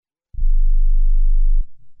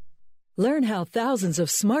Learn how thousands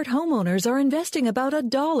of smart homeowners are investing about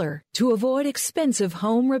 $1 to avoid expensive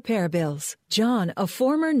home repair bills. John, a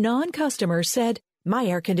former non-customer, said, "My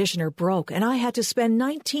air conditioner broke and I had to spend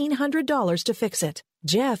 $1,900 to fix it."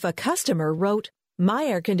 Jeff, a customer, wrote, "My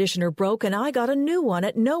air conditioner broke and I got a new one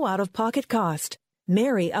at no out-of-pocket cost."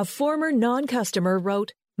 Mary, a former non-customer,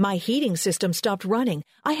 wrote, "My heating system stopped running.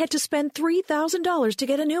 I had to spend $3,000 to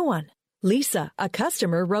get a new one." Lisa, a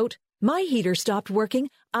customer, wrote, "My heater stopped working.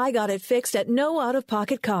 I got it fixed at no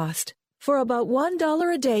out-of-pocket cost." For about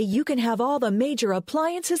 $1 a day, you can have all the major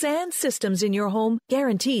appliances and systems in your home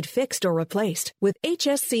guaranteed fixed or replaced with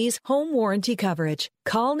HSC's home warranty coverage.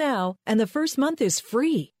 Call now, and the first month is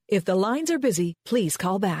free. If the lines are busy, please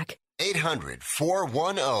call back.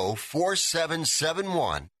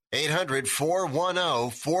 800-410-4771.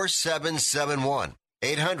 800-410-4771.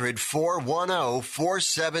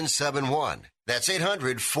 800-410-4771. That's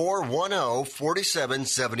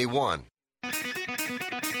 800-410-4771.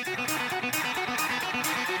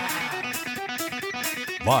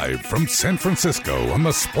 Live from San Francisco on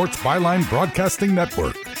the Sports Byline Broadcasting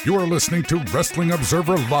Network, you are listening to Wrestling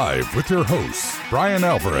Observer Live with your hosts, Bryan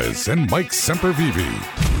Alvarez and Mike Sempervive.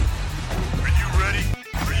 Are you ready?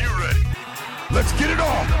 Are you ready? Let's get it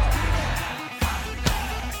on!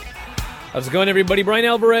 How's it going, everybody? Bryan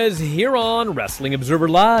Alvarez here on Wrestling Observer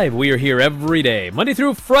Live. We are here every day, Monday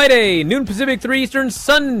through Friday, noon Pacific, 3 Eastern,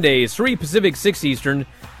 Sundays, 3 Pacific, 6 Eastern.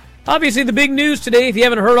 Obviously, the big news today, if you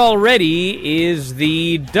haven't heard already, is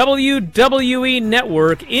the WWE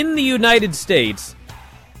Network in the United States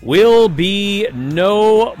will be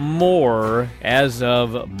no more as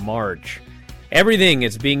of March. Everything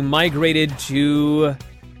is being migrated to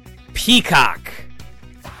Peacock.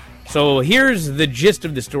 So here's the gist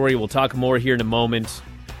of the story. We'll talk more here in a moment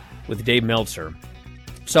with Dave Meltzer.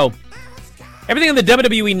 So everything on the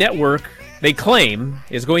WWE Network, they claim,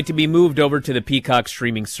 is going to be moved over to the Peacock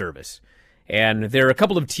streaming service. And there are a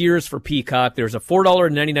couple of tiers for Peacock. There's a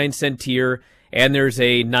 $4.99 tier, and there's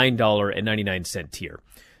a $9.99 tier.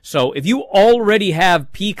 So if you already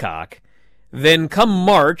have Peacock, then come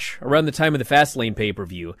March, around the time of the Fastlane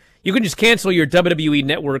pay-per-view, you can just cancel your WWE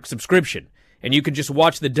Network subscription, and you can just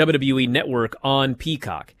watch the WWE Network on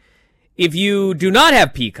Peacock. If you do not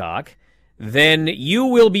have Peacock, then you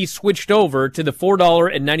will be switched over to the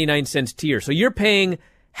 $4.99 tier. So you're paying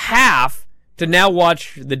half to now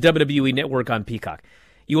watch the WWE Network on Peacock.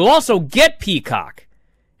 You will also get Peacock.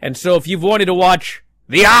 And so if you've wanted to watch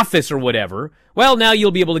The Office or whatever, well, now you'll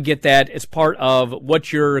be able to get that as part of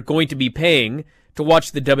what you're going to be paying to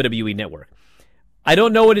watch the WWE Network. I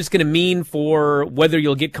don't know what it's going to mean for whether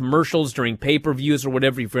you'll get commercials during pay-per-views or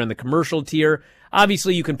whatever if you're on the commercial tier.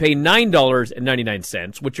 Obviously, you can pay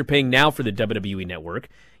 $9.99, which you're paying now for the WWE Network.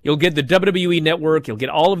 You'll get the WWE Network. You'll get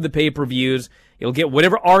all of the pay-per-views. You'll get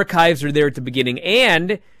whatever archives are there at the beginning,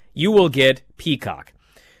 and you will get Peacock.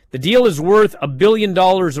 The deal is worth $1 billion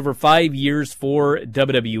over 5 years for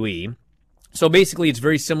WWE. So basically, it's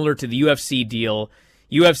very similar to the UFC deal,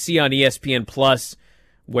 UFC on ESPN Plus,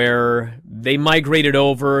 where they migrated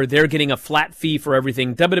over. They're getting a flat fee for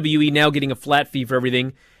everything. WWE now getting a flat fee for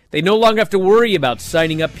everything. They no longer have to worry about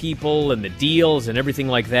signing up people and the deals and everything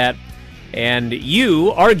like that. And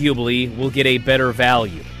you, arguably, will get a better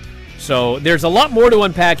value. So there's a lot more to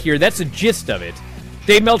unpack here. That's the gist of it.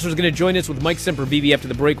 Dave Meltzer is going to join us with Mike Sempervive after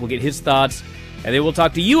the break. We'll get his thoughts, and then we'll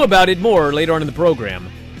talk to you about it more later on in the program.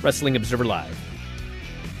 Wrestling Observer Live.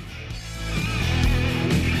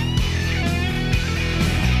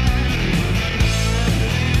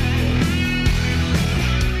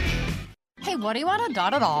 Hey, what do you want to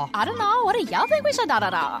da-da-da? I don't know. What do y'all think we should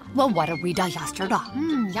da-da-da? Well, what did we da yesterday?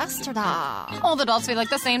 Yesterday. All the dolls feel like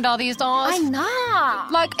the same doll these days. I know.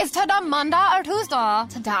 Like, is today Monday or Tuesday?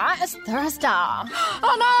 Today is Thursday.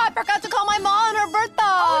 Oh, no, I forgot to call my mom on her birthday.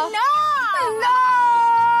 Oh, no. No.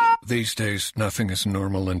 These days, nothing is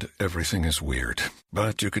normal and everything is weird.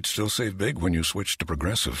 But you could still save big when you switch to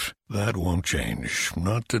Progressive. That won't change.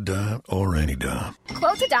 Not today or any day.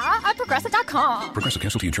 Quote today at Progressive.com. Progressive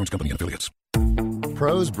Casualty Insurance Company and Affiliates.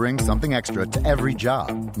 Pros bring something extra to every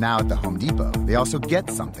job. Now at the Home Depot, they also get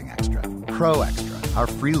something extra. Pro Extra, our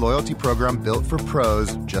free loyalty program built for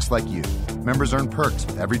pros just like you. Members earn perks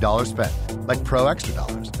with every dollar spent, like Pro Extra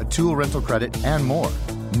Dollars, a tool rental credit, and more.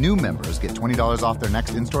 New members get $20 off their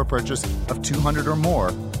next in-store purchase of $200 or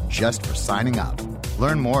more just for signing up.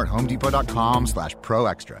 Learn more at homedepot.com/Pro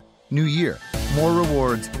Extra. New year, more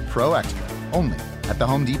rewards, Pro Extra, only at the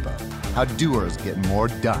Home Depot. How doers get more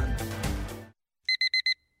done.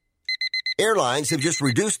 Airlines have just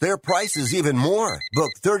reduced their prices even more. Book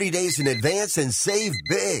 30 days in advance and save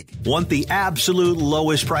big. Want the absolute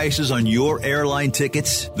lowest prices on your airline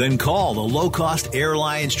tickets? Then call the Low Cost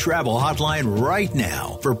Airlines Travel Hotline right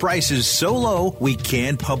now for prices so low we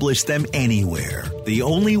can't publish them anywhere. The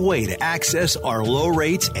only way to access our low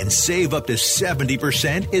rates and save up to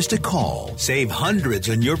 70% is to call. Save hundreds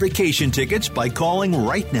on your vacation tickets by calling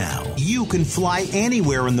right now. You can fly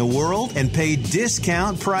anywhere in the world and pay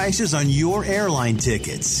discount prices on your airline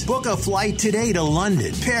tickets. Book a flight today to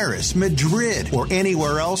London, Paris, Madrid, or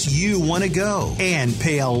anywhere else you want to go and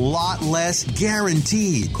pay a lot less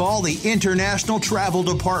guaranteed. Call the International Travel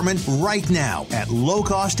Department right now at Low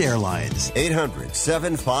Cost Airlines.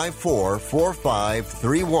 800-754-4531.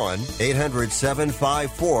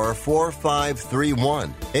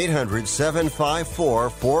 800-754-4531.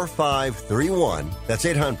 800-754-4531. That's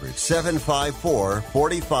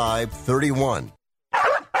 800-754-4531.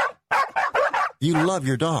 You love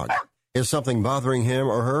your dog. Is something bothering him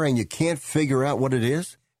or her and you can't figure out what it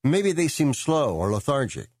is? Maybe they seem slow or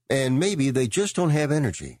lethargic, and maybe they just don't have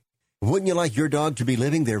energy. Wouldn't you like your dog to be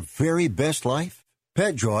living their very best life?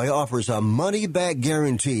 PetJoy offers a money-back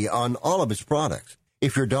guarantee on all of its products.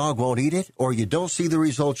 If your dog won't eat it or you don't see the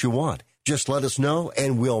results you want, just let us know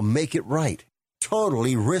and we'll make it right.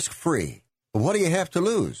 Totally risk-free. What do you have to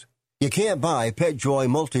lose? You can't buy PetJoy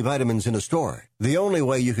multivitamins in a store. The only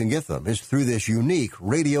way you can get them is through this unique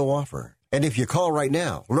radio offer. And if you call right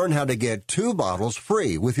now, learn how to get 2 bottles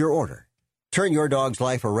free with your order. Turn your dog's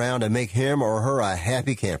life around and make him or her a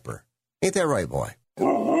happy camper. Ain't that right, boy?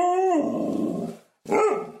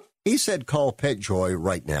 He said call PetJoy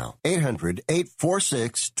right now.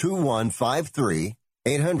 800-846-2153.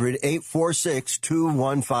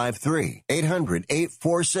 800-846-2153.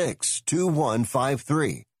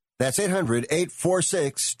 800-846-2153. That's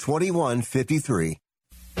 800-846-2153.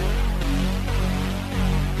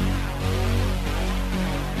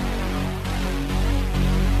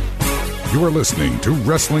 You are listening to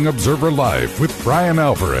Wrestling Observer Live with Bryan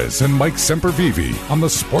Alvarez and Mike Sempervive on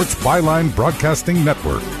the Sports Byline Broadcasting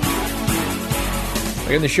Network.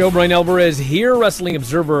 Back in the show, Bryan Alvarez here, Wrestling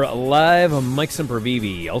Observer Live. I'm Mike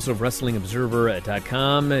Sempervive, also of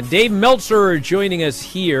WrestlingObserver.com. Dave Meltzer joining us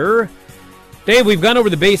here. Dave, we've gone over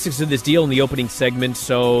the basics of this deal in the opening segment,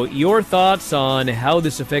 so your thoughts on how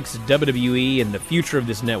this affects WWE and the future of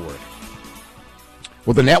this network?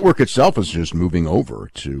 Well, the network itself is just moving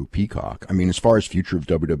over to Peacock. I mean, as far as future of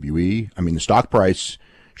WWE, I mean, the stock price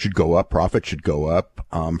should go up, profit should go up.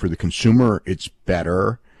 For the consumer, it's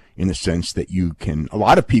better in the sense that you can, a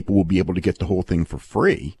lot of people will be able to get the whole thing for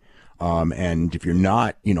free. And if you're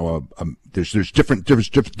not, you know, there's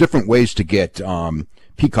different ways to get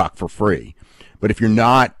Peacock for free. But if you're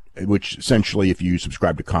not, which essentially if you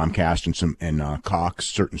subscribe to Comcast and Cox,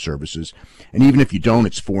 certain services, and even if you don't,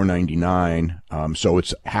 it's $4.99. So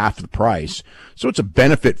it's half the price. So it's a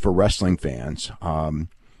benefit for wrestling fans.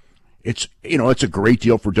 It's a great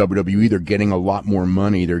deal for WWE. They're getting a lot more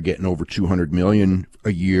money. They're getting over $200 million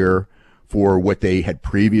a year for what they had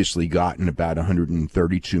previously gotten about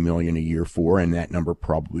 $132 million a year for, and that number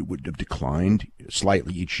probably would have declined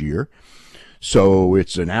slightly each year. So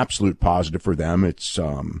it's an absolute positive for them. It's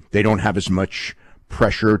they don't have as much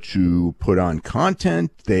pressure to put on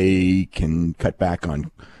content. They can cut back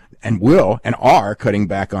on, and are cutting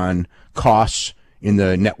back on costs in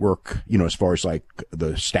the network, you know, as far as like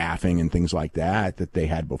the staffing and things like that they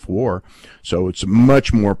had before. So it's a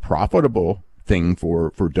much more profitable thing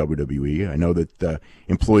for WWE. I know that the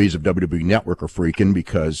employees of WWE Network are freaking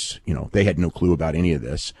because, you know, they had no clue about any of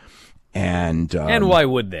this. And why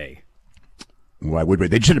would they? Why would we?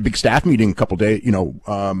 They just had a big staff meeting a couple days, you know,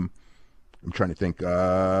 I'm trying to think,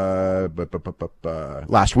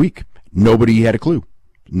 last week. Nobody had a clue.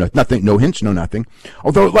 Nothing, no hints, no nothing.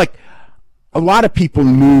 Although, like, a lot of people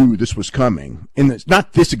knew this was coming. And it's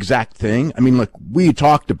not this exact thing. I mean, like, we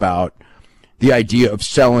talked about the idea of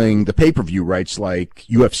selling the pay-per-view rights like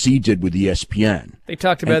UFC did with ESPN. They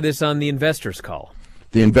talked about this on the investors' call.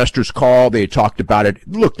 The investors' call, they talked about it.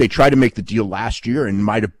 Look, they tried to make the deal last year and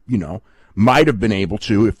might have been able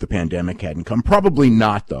to if the pandemic hadn't come. Probably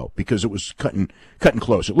not, though, because it was cutting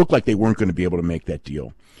close. It looked like they weren't going to be able to make that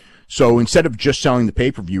deal. So instead of just selling the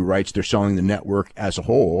pay-per-view rights, they're selling the network as a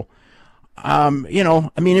whole.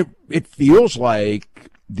 It feels like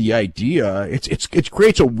the idea, it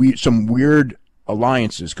creates some weird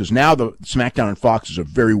alliances, because now the SmackDown and Fox is a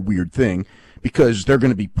very weird thing, because they're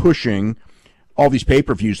going to be pushing all these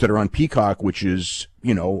pay-per-views that are on Peacock, which is,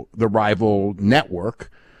 you know, the rival network.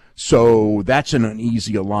 So that's an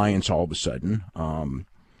uneasy alliance all of a sudden.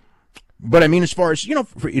 But I mean, as far as,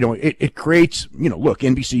 it creates, look,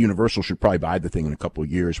 NBC Universal should probably buy the thing in a couple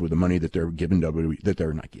of years with the money that they're giving WWE, that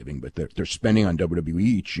they're not giving, but they're spending on WWE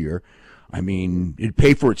each year. I mean, it'd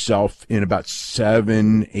pay for itself in about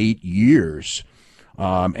 7-8 years.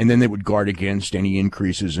 And then they would guard against any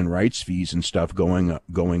increases in rights fees and stuff going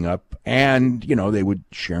up. And, they would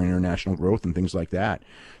share international growth and things like that.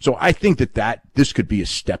 So I think that this could be a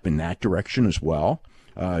step in that direction as well.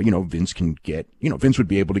 Vince can get, Vince would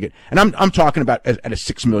be able to get, and I'm talking about at a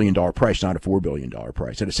 $6 million price, not a $4 billion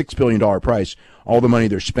price. At a $6 billion price, all the money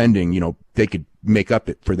they're spending, they could make up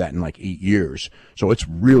for that in like 8 years. So it's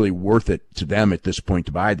really worth it to them at this point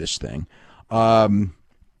to buy this thing. But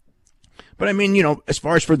I mean, as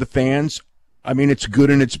far as for the fans, I mean, it's good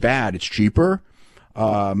and it's bad. It's cheaper.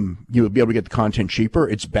 You'll be able to get the content cheaper.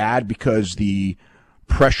 It's bad because the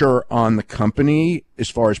pressure on the company as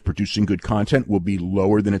far as producing good content will be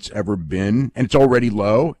lower than it's ever been. And it's already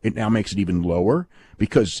low. It now makes it even lower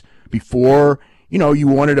because before, you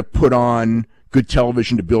wanted to put on good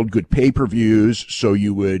television to build good pay-per-views so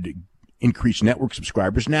you would increase network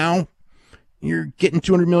subscribers. Now you're getting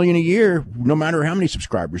 200 million a year, no matter how many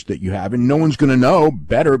subscribers that you have. And no one's going to know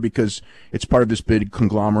better because it's part of this big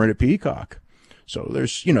conglomerate at Peacock. So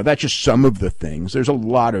there's, that's just some of the things. There's a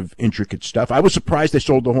lot of intricate stuff. I was surprised they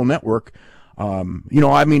sold the whole network. I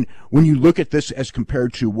mean, when you look at this as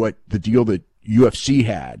compared to what the deal that UFC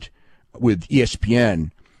had with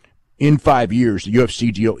ESPN, in 5 years, the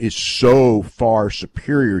UFC deal is so far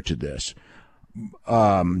superior to this.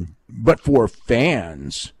 But for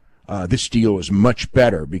fans, this deal is much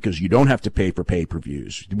better because you don't have to pay for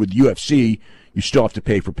pay-per-views. With UFC, you still have to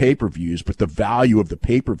pay for pay-per-views, but the value of the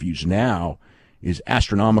pay-per-views now is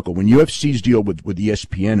astronomical. When UFC's deal with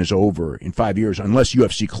ESPN is over in 5 years, unless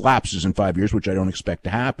UFC collapses in 5 years, which I don't expect to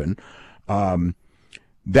happen,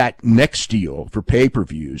 that next deal for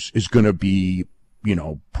pay-per-views is going to be,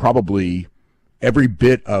 probably every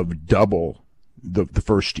bit of double the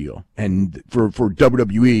first deal. And for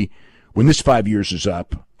WWE, when this 5 years is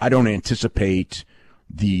up, I don't anticipate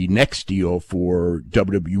the next deal for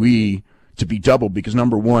WWE to be double because,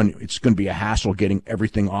 number one, it's going to be a hassle getting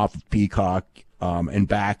everything off of Peacock and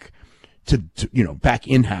back to back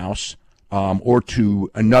in-house or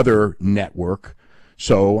to another network.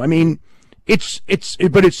 So, I mean, it's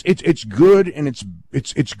good and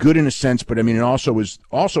it's good in a sense, but I mean, it also is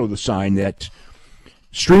also the sign that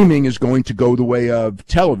streaming is going to go the way of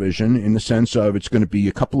television in the sense of it's going to be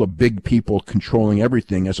a couple of big people controlling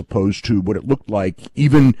everything as opposed to what it looked like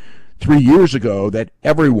even 3 years ago that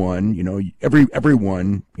everyone,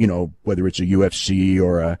 everyone, whether it's a UFC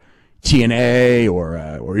or a TNA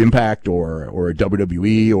or Impact or a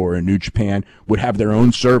WWE or a New Japan would have their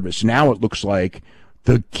own service. Now it looks like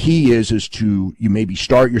the key is to you maybe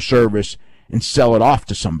start your service and sell it off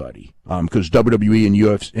to somebody because WWE and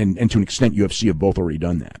UFC and to an extent UFC have both already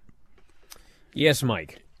done that. Yes,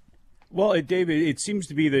 Mike. Well, David, it seems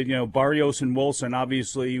to be that, Barrios and Wilson,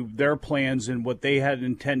 obviously their plans and what they had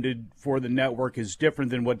intended for the network is different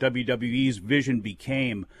than what WWE's vision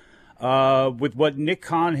became. With what Nick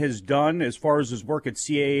Khan has done as far as his work at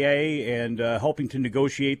CAA and helping to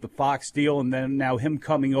negotiate the Fox deal, and then now him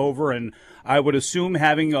coming over, and I would assume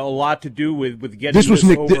having a lot to do with getting this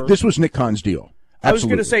over. This was Nick Khan's deal. Absolutely. I was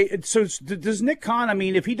going to say, so does Nick Khan, I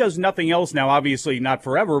mean, if he does nothing else now, obviously not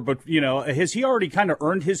forever, but, has he already kind of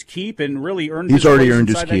earned his keep and really earned his place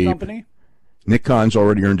inside that company? Nick Khan's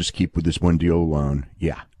already earned his keep with this one deal alone.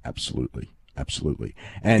 Yeah, absolutely. Absolutely.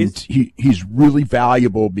 And he's really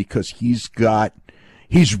valuable because he's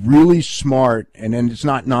really smart, and then it's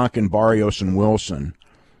not knocking Barrios and Wilson,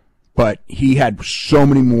 but he had so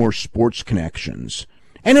many more sports connections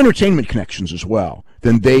and entertainment connections as well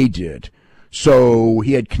than they did. So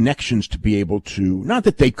he had connections to be able to, not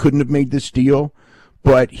that they couldn't have made this deal,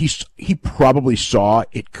 but he probably saw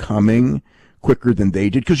it coming quicker than they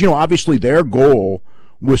did. Because, obviously their goal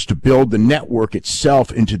was to build the network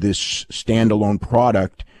itself into this standalone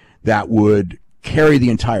product that would carry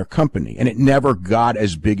the entire company. And it never got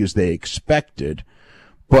as big as they expected.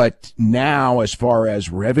 But now, as far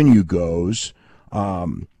as revenue goes, they're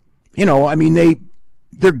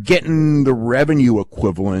getting the revenue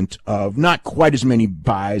equivalent of not quite as many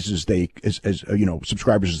buys as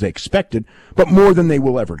subscribers as they expected, but more than they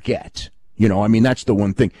will ever get. That's the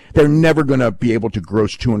one thing. They're never going to be able to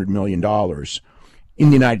gross $200 million in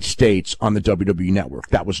the United States on the WWE network.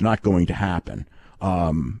 That was not going to happen. They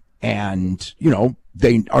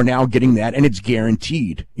are now getting that, and it's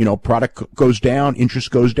guaranteed. Product goes down, interest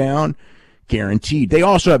goes down, guaranteed. They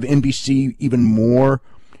also have NBC even more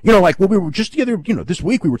like we were just the other, this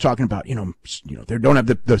week we were talking about, they don't have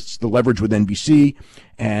the leverage with NBC,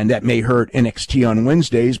 and that may hurt NXT on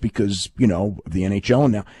Wednesdays because, of the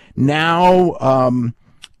NHL now.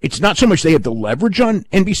 It's not so much they have the leverage on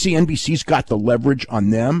NBC. NBC's got the leverage on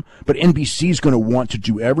them, but NBC's going to want to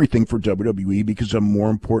do everything for WWE because it's a more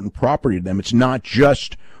important property to them. It's not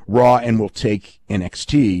just Raw and we'll take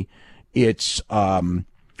NXT. It's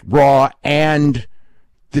Raw and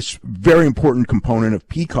this very important component of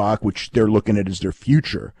Peacock, which they're looking at as their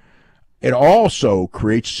future. It also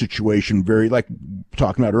creates a situation very, like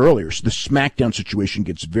talking about earlier, so the SmackDown situation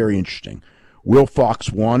gets very interesting. Will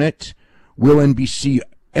Fox want it? Will NBC,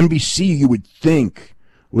 you would think,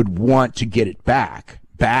 would want to get it back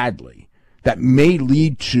badly. That may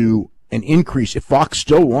lead to an increase, if Fox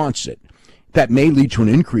still wants it, that may lead to an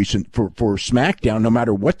increase for SmackDown, no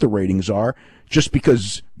matter what the ratings are, just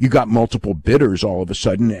because you got multiple bidders all of a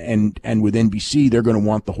sudden, and with NBC, they're going to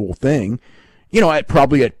want the whole thing.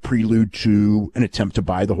 Probably at prelude to an attempt to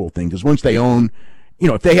buy the whole thing, because once they own,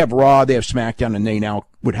 if they have Raw, they have SmackDown, and they now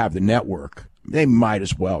would have the network, they might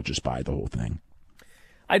as well just buy the whole thing.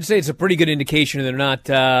 I'd say it's a pretty good indication they're not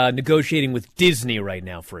negotiating with Disney right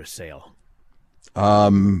now for a sale.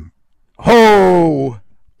 Oh,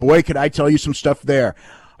 boy, could I tell you some stuff there.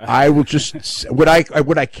 I will just what I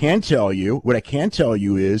can tell you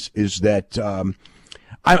is that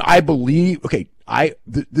I believe, okay,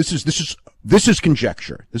 this is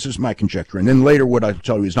conjecture. This is my conjecture, and then later what I'll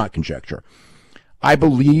tell you is not conjecture. I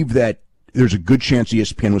believe that there's a good chance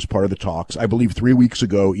ESPN was part of the talks. I believe 3 weeks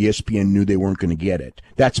ago ESPN knew they weren't going to get it.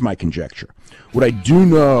 That's my conjecture. What I do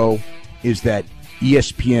know is that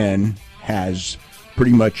ESPN has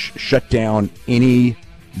pretty much shut down any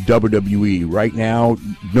WWE right now.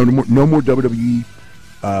 No more WWE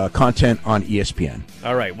content on ESPN.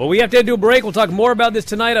 All right. Well, we have to do a break. We'll talk more about this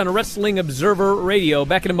tonight on Wrestling Observer Radio.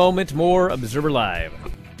 Back in a moment. More Observer Live.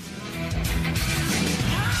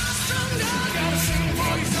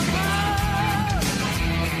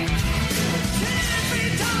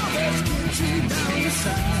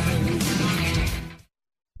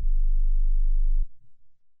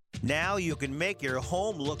 Now you can make your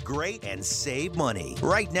home look great and save money.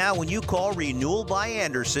 Right now, when you call Renewal by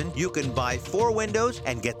Anderson, you can buy 4 windows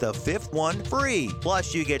and get the 5th one free.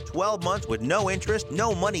 Plus, you get 12 months with no interest,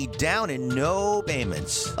 no money down, and no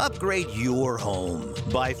payments. Upgrade your home.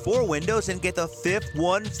 Buy 4 windows and get the 5th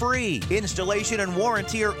one free. Installation and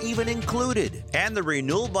warranty are even included. And the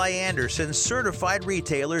Renewal by Anderson certified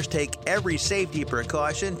retailers take every safety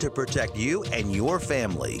precaution to protect you and your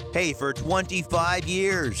family. Hey, for 25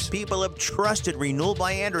 years, people have trusted Renewal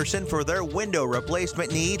by Anderson for their window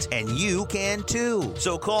replacement needs, and you can too.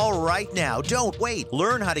 So call right now. Don't wait.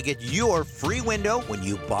 Learn how to get your free window when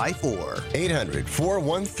you buy 4.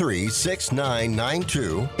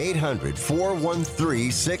 800-413-6992.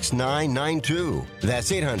 800-413-6992.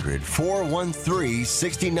 That's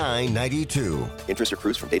 800-413-6992. Interest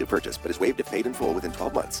accrues from date of purchase, but is waived if paid in full within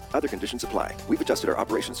 12 months. Other conditions apply. We've adjusted our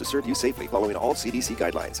operations to serve you safely following all CDC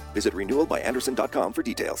guidelines. Visit renewalbyanderson.com for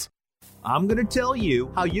details. I'm going to tell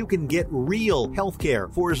you how you can get real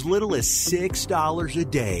healthcare for as little as $6 a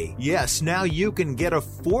day. Yes, now you can get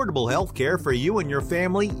affordable healthcare for you and your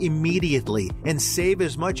family immediately and save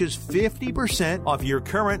as much as 50% off your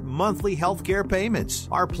current monthly healthcare payments.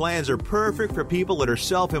 Our plans are perfect for people that are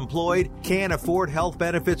self-employed, can't afford health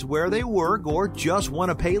benefits where they work, or just want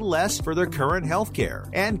to pay less for their current healthcare.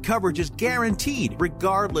 And coverage is guaranteed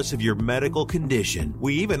regardless of your medical condition.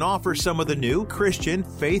 We even offer some of the new Christian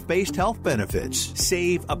faith-based health benefits.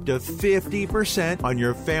 Save up to 50% on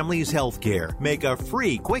your family's health care. Make a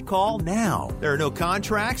free quick call now. There are no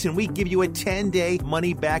contracts, and we give you a 10-day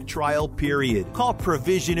money-back trial period. Call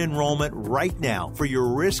Provision Enrollment right now for your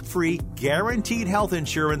risk-free, guaranteed health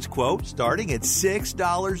insurance quote starting at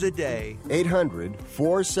 $6 a day.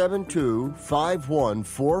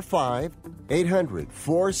 800-472-5145.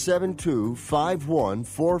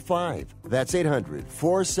 800-472-5145. That's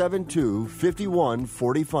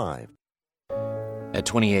 800-472-5145. At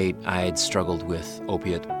 28, I had struggled with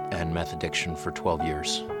opiate and meth addiction for 12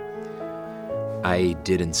 years. I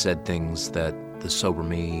did and said things that the sober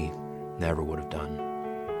me never would have done.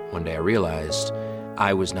 One day I realized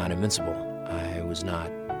I was not invincible. I was not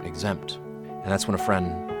exempt. And that's when a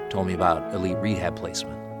friend told me about elite rehab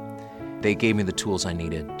placement. They gave me the tools I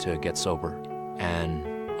needed to get sober,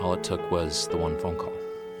 and all it took was the one phone call.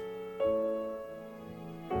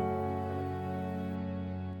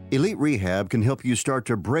 Elite Rehab can help you start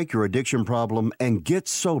to break your addiction problem and get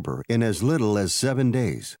sober in as little as 7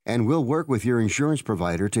 days. And we'll work with your insurance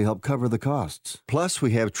provider to help cover the costs. Plus,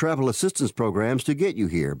 we have travel assistance programs to get you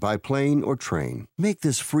here by plane or train. Make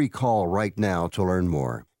this free call right now to learn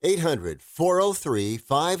more.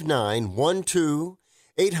 800-403-5912.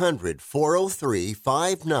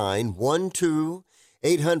 800-403-5912.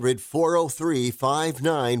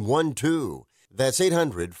 800-403-5912. That's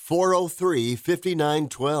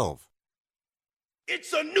 800-403-5912.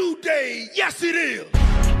 It's a new day. Yes, it is.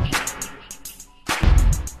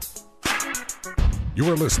 You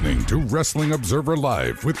are listening to Wrestling Observer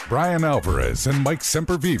Live with Bryan Alvarez and Mike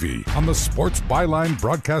Sempervive on the Sports Byline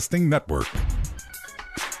Broadcasting Network.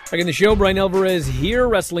 Back in the show, Bryan Alvarez here,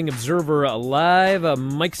 Wrestling Observer Live.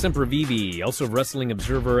 Mike Sempervive, also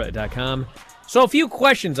WrestlingObserver.com. So a few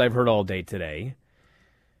questions I've heard all day today.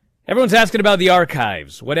 Everyone's asking about the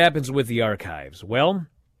archives. What happens with the archives? Well,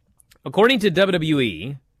 according to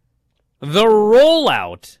WWE, the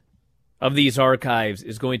rollout of these archives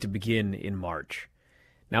is going to begin in March.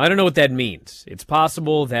 Now, I don't know what that means. It's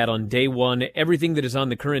possible that on day one, everything that is on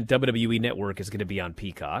the current WWE network is going to be on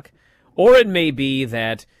Peacock. Or it may be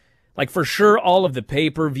that, like, for sure, all of the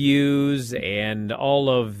pay-per-views and all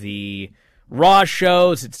of the Raw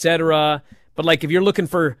shows, etc. But, like, if you're looking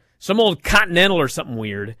for some old Continental or something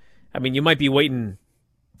weird, I mean, you might be waiting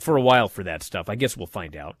for a while for that stuff. I guess we'll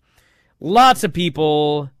find out. Lots of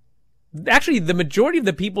people, actually, the majority of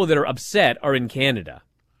the people that are upset are in Canada.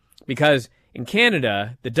 Because in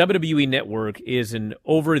Canada, the WWE Network is an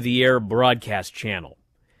over-the-air broadcast channel.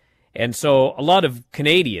 And so a lot of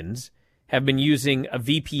Canadians have been using a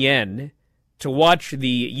VPN to watch the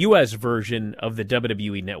U.S. version of the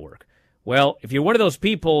WWE Network. Well, if you're one of those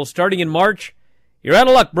people, starting in March, you're out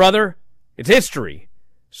of luck, brother. It's history.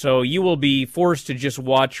 So you will be forced to just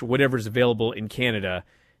watch whatever's available in Canada,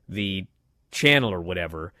 the channel or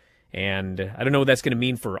whatever. And I don't know what that's going to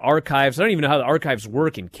mean for archives. I don't even know how the archives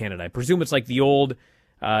work in Canada. I presume it's like the old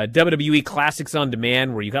WWE Classics on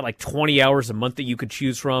Demand where you got like 20 hours a month that you could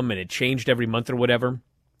choose from and it changed every month or whatever.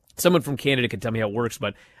 Someone from Canada can tell me how it works,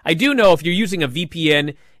 but I do know if you're using a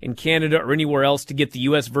VPN in Canada or anywhere else to get the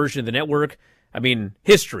U.S. version of the network, I mean,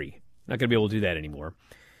 history. Not going to be able to do that anymore.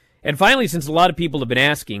 And finally, since a lot of people have been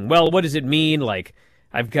asking, well, what does it mean? Like,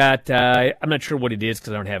 I've got, I'm not sure what it is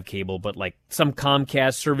because I don't have cable, but like some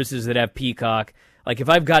Comcast services that have Peacock. Like, if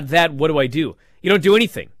I've got that, what do? You don't do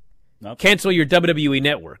anything. Nope. Cancel your WWE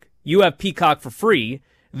network. You have Peacock for free.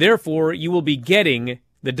 Therefore, you will be getting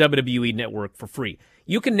the WWE network for free.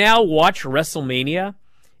 You can now watch WrestleMania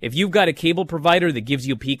if you've got a cable provider that gives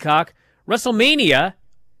you Peacock. WrestleMania,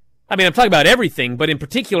 I mean, I'm talking about everything, but in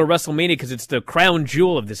particular WrestleMania because it's the crown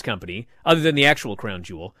jewel of this company, other than the actual crown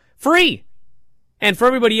jewel, free. And for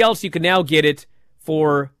everybody else, you can now get it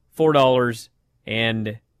for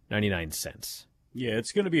 $4.99. Yeah,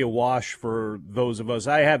 it's going to be a wash for those of us.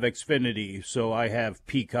 I have Xfinity, so I have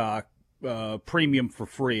Peacock Premium for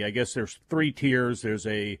free. I guess there's 3 tiers. There's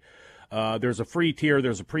a free tier,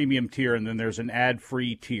 there's a premium tier, and then there's an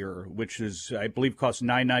ad-free tier, which is, I believe, costs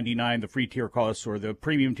 $9.99. The free tier costs, or the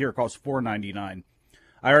premium tier costs $4.99.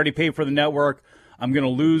 I already paid for the network. I'm going to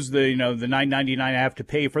lose the $9.99 I have to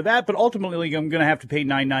pay for that, but ultimately I'm going to have to pay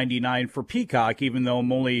 $9.99 for Peacock, even though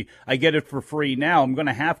I get it for free now. I'm going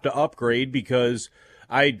to have to upgrade because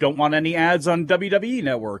I don't want any ads on WWE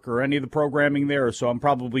Network or any of the programming there, so I'm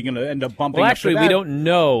probably going to end up bumping. Well, actually, up to we that. don't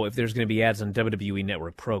know if there's going to be ads on WWE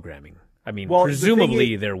Network programming. I mean,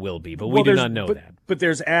 presumably there will be, but we do not know that. But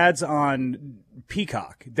there's ads on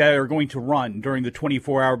Peacock that are going to run during the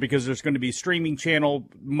 24-hour because there's going to be a streaming channel,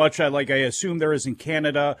 much like I assume there is in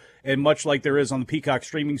Canada, and much like there is on the Peacock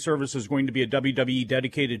streaming service, is going to be a WWE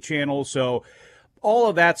dedicated channel. So all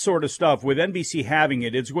of that sort of stuff, with NBC having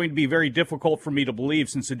it, it's going to be very difficult for me to believe,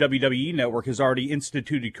 since the WWE Network has already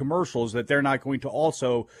instituted commercials, that they're not going to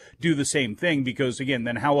also do the same thing, because, again,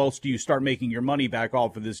 then how else do you start making your money back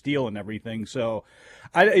off of this deal and everything? So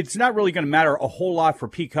it's not really going to matter a whole lot for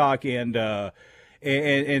Peacock and those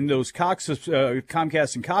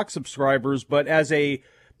Comcast and Cox subscribers, but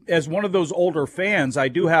as one of those older fans, I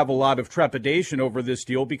do have a lot of trepidation over this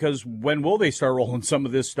deal, because when will they start rolling some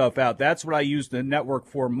of this stuff out? That's what I use the network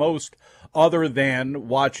for most, other than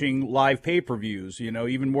watching live pay-per-views,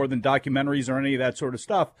 even more than documentaries or any of that sort of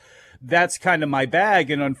stuff. That's kind of my bag,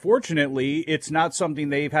 and unfortunately, it's not something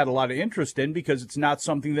they've had a lot of interest in, because it's not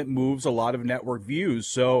something that moves a lot of network views.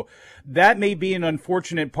 So that may be an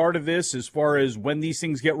unfortunate part of this as far as when these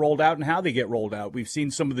things get rolled out and how they get rolled out. We've seen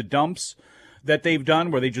some of the dumps that they've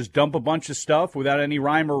done where they just dump a bunch of stuff without any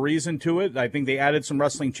rhyme or reason to it. I think they added some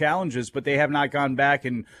wrestling challenges, but they have not gone back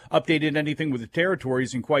and updated anything with the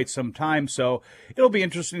territories in quite some time. So it'll be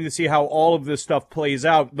interesting to see how all of this stuff plays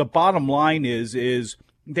out. The bottom line is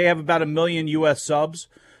they have about 1 million U.S. subs.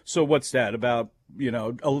 So what's that? About,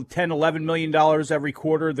 $10-11 million every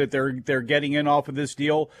quarter that they're getting in off of this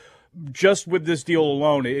deal. Just with this deal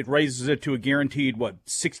alone, it raises it to a guaranteed,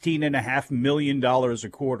 $16.5 million a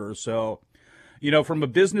quarter. So, from a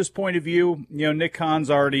business point of view, Nick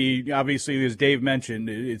Khan's already, obviously, as Dave mentioned,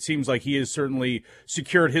 it seems like he has certainly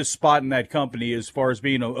secured his spot in that company as far as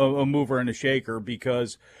being a mover and a shaker,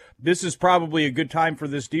 because this is probably a good time for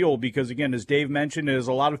this deal because, again, as Dave mentioned, as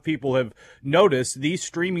a lot of people have noticed, these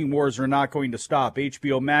streaming wars are not going to stop.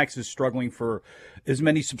 HBO Max is struggling for as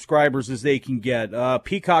many subscribers as they can get.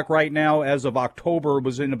 Peacock right now, as of October,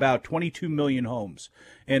 was in about 22 million homes.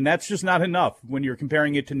 And that's just not enough when you're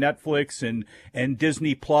comparing it to Netflix and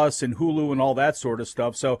Disney Plus and Hulu and all that sort of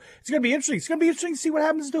stuff. So it's going to be interesting. It's going to be interesting to see what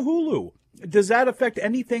happens to Hulu. Does that affect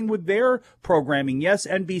anything with their programming? Yes,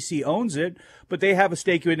 NBC owns it, but they have a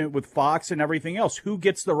stake in it with Fox and everything else. Who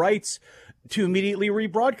gets the rights to immediately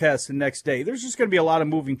rebroadcast the next day? There's just going to be a lot of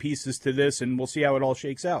moving pieces to this, and we'll see how it all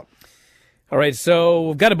shakes out. All right, so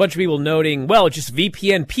we've got a bunch of people noting, just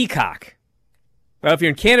VPN Peacock. Well, if you're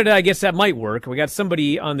in Canada, I guess that might work. We got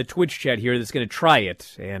somebody on the Twitch chat here that's going to try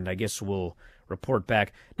it, and I guess we'll report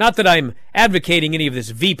back. Not that I'm advocating any of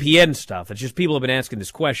this VPN stuff. It's just people have been asking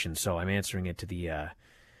this question, so I'm answering it to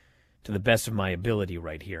the best of my ability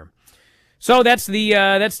right here. So that's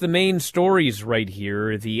the main stories right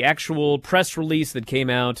here. The actual press release that came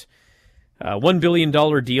out, $1 billion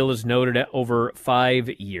deal is noted at over 5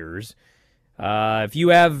 years. If you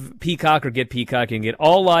have Peacock or get Peacock, you can get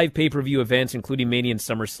all live pay-per-view events, including Mania and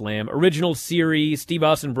SummerSlam, original series, Steve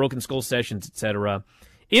Austin Broken Skull sessions, etc.,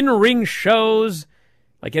 in-ring shows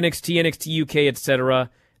like NXT, NXT UK, etc.,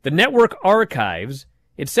 the network archives.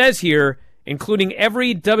 It says here, including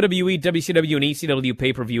every WWE, WCW, and ECW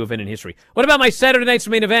pay-per-view event in history. What about my Saturday night's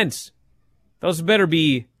main events? Those better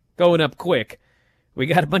be going up quick. We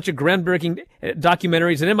got a bunch of groundbreaking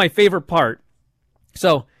documentaries, and then my favorite part.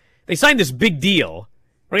 So they signed this big deal.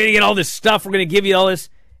 We're going to get all this stuff. We're going to give you all this.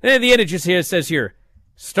 And at the end, it just says here,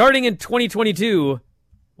 starting in 2022,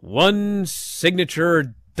 one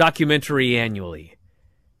signature documentary annually.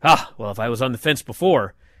 Well, if I was on the fence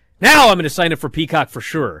before, now I'm going to sign up for Peacock for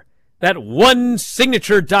sure. That one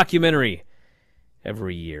signature documentary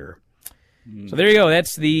every year. So there you go.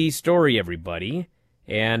 That's the story, everybody.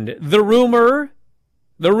 And the rumor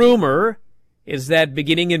is that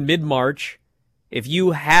beginning in mid-March, if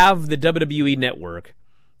you have the WWE Network,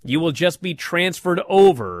 you will just be transferred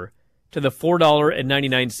over to the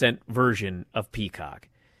 $4.99 version of Peacock.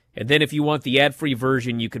 And then if you want the ad-free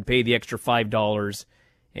version, you can pay the extra $5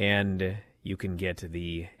 and you can get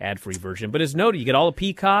the ad-free version. But as noted, you get all of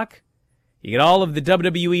Peacock, you get all of the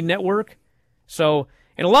WWE Network. So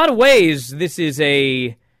in a lot of ways, this is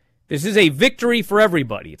a victory for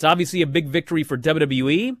everybody. It's obviously a big victory for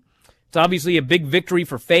WWE. It's obviously a big victory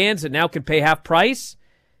for fans that now can pay half price.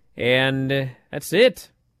 And that's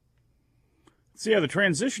it. See how the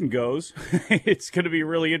transition goes. It's going to be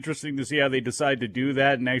really interesting to see how they decide to do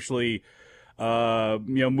that and actually,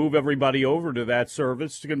 move everybody over to that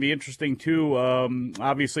service. It's going to be interesting, too.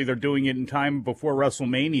 Obviously, they're doing it in time before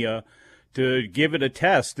WrestleMania to give it a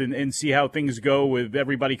test and see how things go with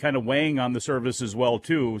everybody kind of weighing on the service as well,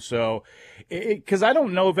 too. So, because I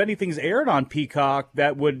don't know if anything's aired on Peacock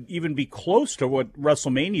that would even be close to what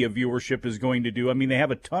WrestleMania viewership is going to do. I mean, they have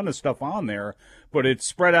a ton of stuff on there, but it's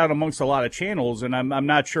spread out amongst a lot of channels, and I'm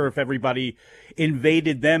not sure if everybody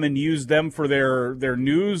invaded them and used them for their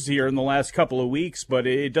news here in the last couple of weeks, but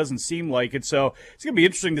it doesn't seem like it. So it's going to be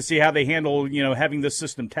interesting to see how they handle, having this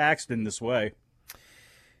system taxed in this way.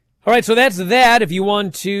 All right, so that's that. If you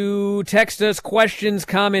want to text us questions,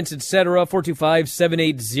 comments, etc.,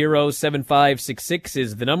 425-780-7566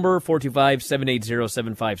 is the number,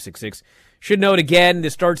 425-780-7566. Should note again,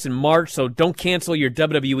 this starts in March, so don't cancel your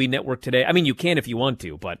WWE Network today. I mean, you can if you want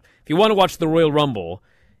to, but if you want to watch the Royal Rumble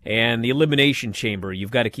and the Elimination Chamber,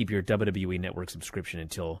 you've got to keep your WWE Network subscription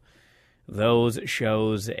until those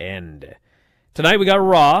shows end. Tonight we got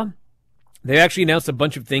Raw. They actually announced a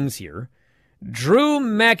bunch of things here. Drew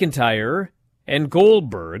McIntyre and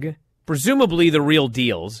Goldberg, presumably the real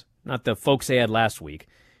deals, not the folks they had last week.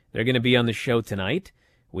 They're going to be on the show tonight.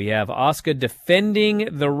 We have Asuka defending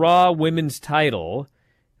the Raw Women's title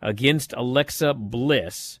against Alexa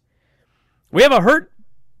Bliss. We have a Hurt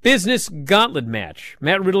Business gauntlet match.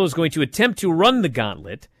 Matt Riddle is going to attempt to run the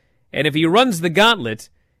gauntlet, and if he runs the gauntlet,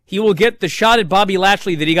 He will get the shot at Bobby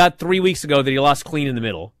Lashley that he got 3 weeks ago that he lost clean in the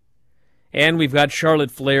middle. And we've got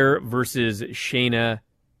Charlotte Flair versus Shayna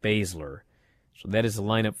Baszler. So that is the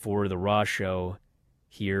lineup for the Raw show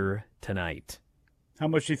here tonight. How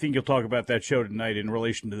much do you think you'll talk about that show tonight in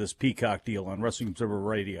relation to this Peacock deal on Wrestling Observer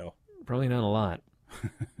Radio? Probably not a lot.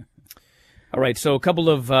 All right, so a couple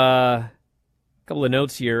of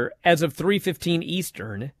notes here. As of 3:15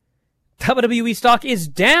 Eastern, WWE stock is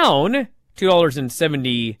down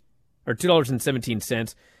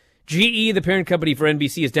 $2.17. GE, the parent company for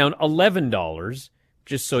NBC, is down $11.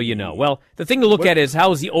 Just so you know. Well, the thing to look at is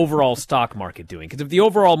how is the overall stock market doing? Because if the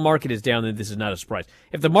overall market is down, then this is not a surprise.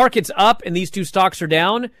 If the market's up and these two stocks are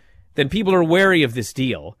down, then people are wary of this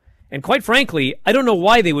deal. And quite frankly, I don't know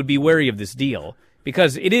why they would be wary of this deal,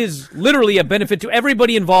 because it is literally a benefit to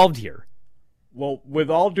everybody involved here. Well, with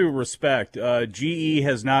all due respect, GE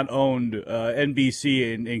has not owned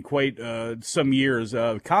NBC in quite some years.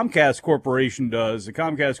 Comcast Corporation does. The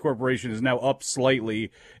Comcast Corporation is now up slightly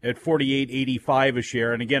at $48.85 a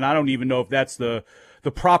share. And again, I don't even know if that's the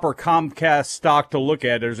proper Comcast stock to look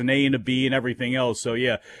at. There's an A and a B and everything else. So,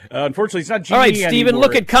 yeah, unfortunately, it's not GE anymore. All right, Steven, anymore.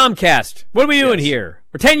 Look at Comcast. What are we doing here?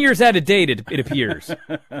 We're 10 years out of date, it appears.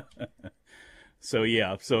 So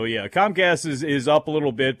yeah, Comcast is up a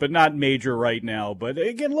little bit, but not major right now. But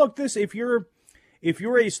again, look, this if you're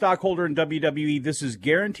a stockholder in WWE, this is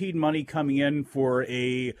guaranteed money coming in for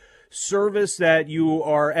a service that you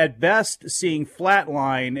are at best seeing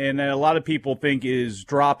flatline, and a lot of people think is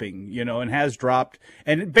dropping, and has dropped,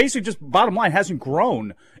 and basically just bottom line hasn't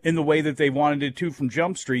grown in the way that they wanted it to from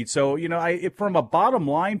Jump Street. So from a bottom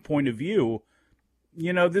line point of view,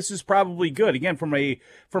 this is probably good. Again, from a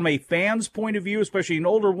fan's point of view, especially in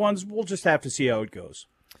older ones, we'll just have to see how it goes.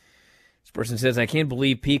 This person says, I can't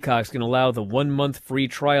believe Peacock's going to allow the 1 month free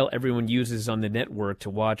trial everyone uses on the network to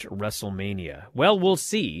watch WrestleMania. Well, we'll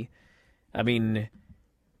see. I mean,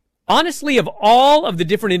 honestly, of all of the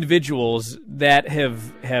different individuals that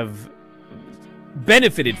have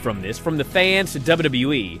benefited from this, from the fans to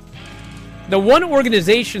WWE, the one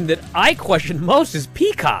organization that I question most is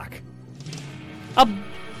Peacock.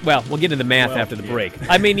 Well, we'll get into the math after the break.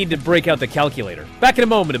 I may need to break out the calculator. Back in a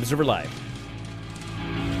moment, Observer Live.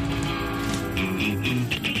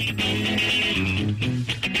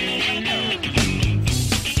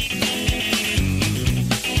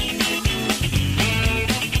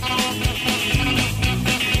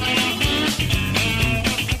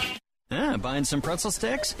 Buying some pretzel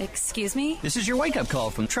sticks? Excuse me? This is your wake-up call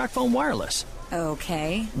from TracFone Wireless.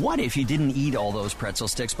 Okay. What if you didn't eat all those pretzel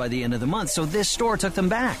sticks by the end of the month, so this store took them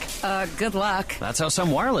back? Good luck. That's how some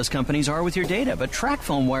wireless companies are with your data, but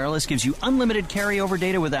TracFone Wireless gives you unlimited carryover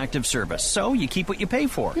data with active service, so you keep what you pay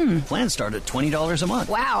for. Plans start at $20 a month.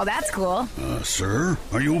 Wow, that's cool. Sir,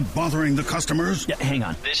 are you bothering the customers? Yeah, hang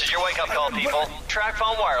on. This is your wake-up call, people.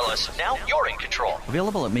 TracFone Wireless. Now you're in control.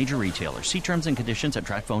 Available at major retailers. See terms and conditions at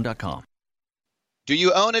TracFone.com. Do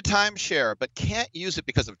you own a timeshare but can't use it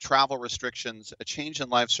because of travel restrictions, a change in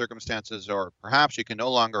life circumstances, or perhaps you can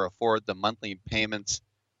no longer afford the monthly payments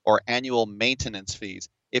or annual maintenance fees?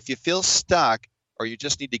 If you feel stuck or you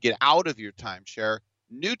just need to get out of your timeshare,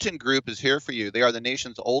 Newton Group is here for you. They are the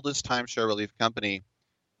nation's oldest timeshare relief company,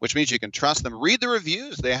 which means you can trust them. Read the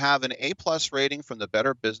reviews. They have an A-plus rating from the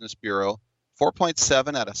Better Business Bureau,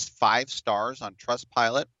 4.7 out of 5 stars on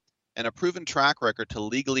Trustpilot, and a proven track record to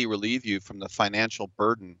legally relieve you from the financial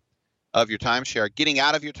burden of your timeshare. Getting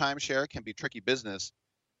out of your timeshare can be tricky business.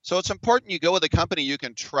 So it's important you go with a company you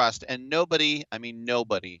can trust, and nobody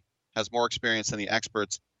has more experience than the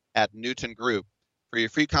experts at Newton Group. For your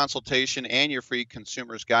free consultation and your free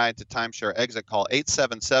consumer's guide to timeshare exit, call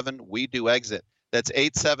 877-WE-DO-EXIT. That's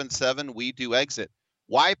 877-WE-DO-EXIT.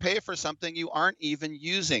 Why pay for something you aren't even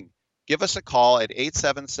using? Give us a call at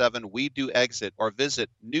 877-WE-DO-EXIT or visit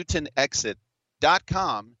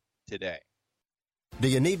newtonexit.com today. Do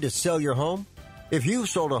you need to sell your home? If you've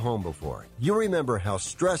sold a home before, you remember how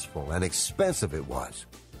stressful and expensive it was.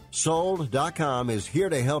 Sold.com is here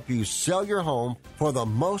to help you sell your home for the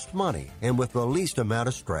most money and with the least amount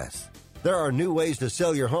of stress. There are new ways to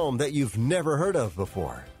sell your home that you've never heard of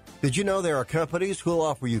before. Did you know there are companies who'll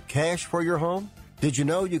offer you cash for your home? Did you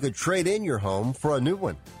know you could trade in your home for a new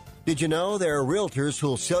one? Did you know there are realtors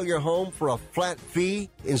who'll sell your home for a flat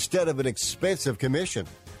fee instead of an expensive commission?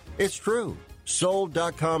 It's true.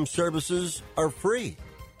 Sold.com services are free.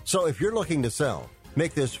 So if you're looking to sell,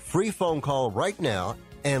 make this free phone call right now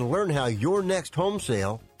and learn how your next home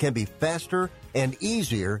sale can be faster and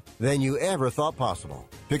easier than you ever thought possible.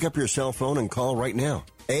 Pick up your cell phone and call right now.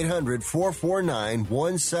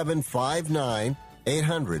 800-449-1759.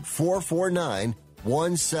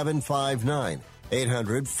 800-449-1759.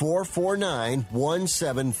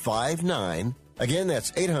 800-449-1759. Again,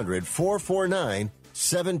 that's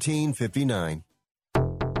 800-449-1759.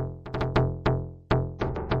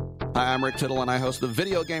 Hi, I'm Rick Tittle, and I host the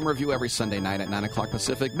Video Game Review every Sunday night at 9 o'clock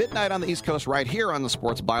Pacific, midnight on the East Coast, right here on the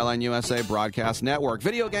Sports Byline USA Broadcast Network.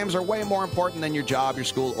 Video games are way more important than your job, your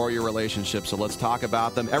school, or your relationship, so let's talk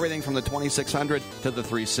about them. Everything from the 2600 to the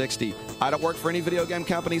 360. I don't work for any video game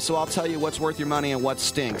company, so I'll tell you what's worth your money and what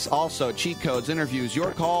stinks. Also, cheat codes, interviews,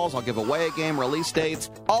 your calls. I'll give away a game, release dates,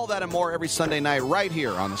 all that and more every Sunday night right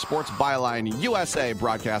here on the Sports Byline USA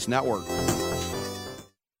Broadcast Network.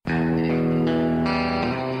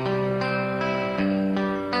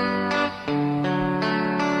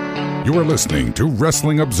 You are listening to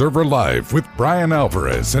Wrestling Observer Live with Bryan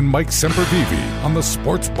Alvarez and Mike Sempervive on the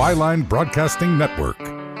Sports Byline Broadcasting Network.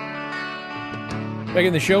 Back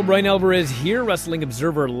in the show, Bryan Alvarez here, Wrestling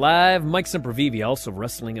Observer Live. Mike Sempervive, also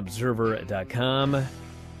WrestlingObserver.com.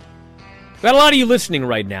 Got a lot of you listening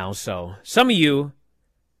right now, so some of you,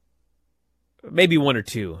 maybe one or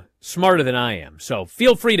two, smarter than I am. So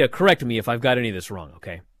feel free to correct me if I've got any of this wrong,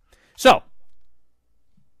 okay? So,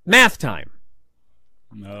 math time.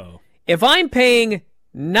 No. If I'm paying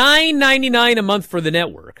 $9.99 a month for the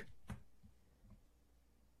network,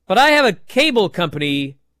 but I have a cable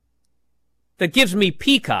company that gives me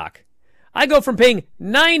Peacock, I go from paying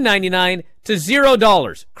 $9.99 to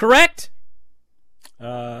 $0, correct?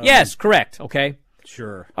 Yes, correct, okay?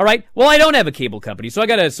 Sure. All right, well, I don't have a cable company, so I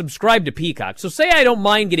got to subscribe to Peacock. So say I don't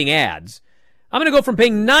mind getting ads. I'm going to go from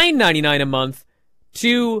paying $9.99 a month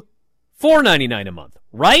to $4.99 a month,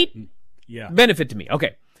 right? Yeah. Benefit to me,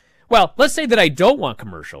 okay. Well, let's say that I don't want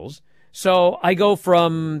commercials, so I go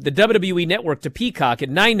from the WWE Network to Peacock at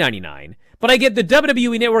 $9.99, but I get the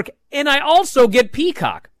WWE Network and I also get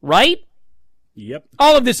Peacock, right? Yep.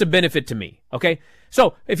 All of this a benefit to me, okay?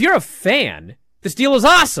 So if you're a fan, this deal is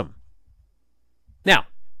awesome. Now,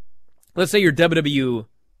 let's say you're WWE.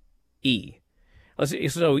 So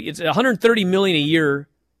it's $130 million a year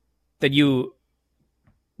that you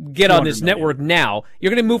get on this network now. You're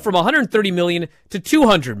going to move from $130 million to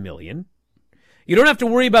 $200 million. You don't have to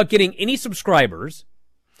worry about getting any subscribers.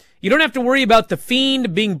 You don't have to worry about the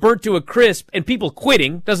Fiend being burnt to a crisp and people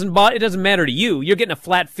quitting. It doesn't matter to you. You're getting a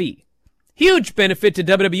flat fee. Huge benefit to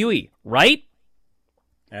WWE, right?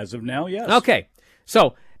 As of now, yes. Okay.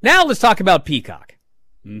 So now let's talk about Peacock.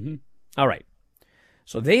 Mm-hmm. All right.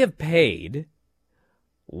 So they have paid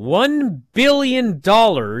 $1 billion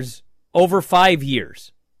over 5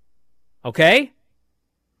 years. Okay?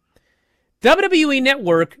 WWE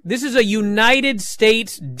Network, this is a United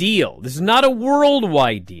States deal. This is not a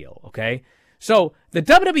worldwide deal, okay? So the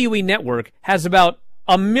WWE Network has about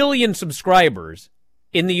 1 million subscribers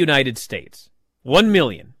in the United States. 1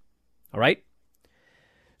 million. All right?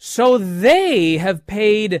 So they have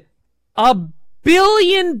paid $1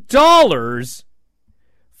 billion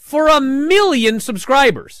for 1 million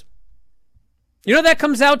subscribers. You know what that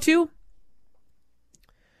comes out to?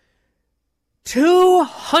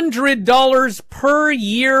 $200 per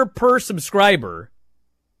year per subscriber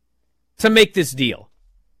to make this deal.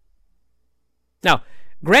 Now,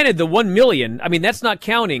 granted, the 1 million, I mean, that's not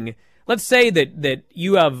counting. Let's say that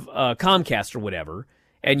you have Comcast or whatever,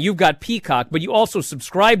 and you've got Peacock, but you also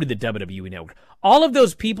subscribe to the WWE Network. All of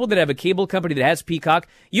those people that have a cable company that has Peacock,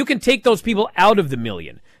 you can take those people out of the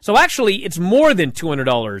million. So actually, it's more than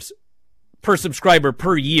 $200 per subscriber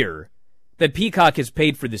per year that Peacock has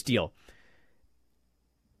paid for this deal.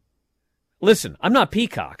 Listen, I'm not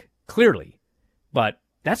Peacock, clearly, but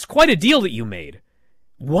that's quite a deal that you made.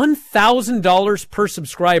 $1,000 per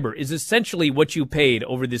subscriber is essentially what you paid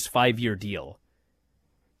over this 5-year deal.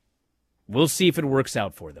 We'll see if it works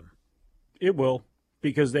out for them. It will,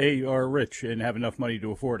 because they are rich and have enough money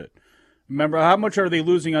to afford it. Remember, how much are they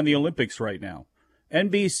losing on the Olympics right now?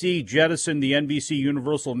 NBC jettisoned the NBC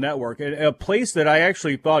Universal Network, a place that I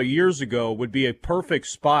actually thought years ago would be a perfect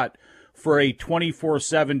spot for a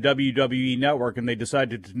 24/7 WWE network, and they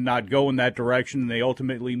decided to not go in that direction, and they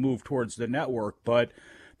ultimately moved towards the network. But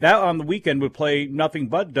that on the weekend would play nothing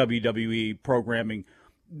but WWE programming.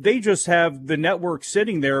 They just have the network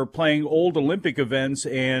sitting there playing old Olympic events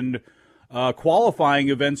and qualifying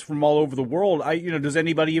events from all over the world. Does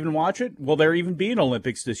anybody even watch it? Will there even be an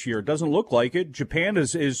Olympics this year? It doesn't look like it. Japan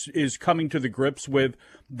is coming to the grips with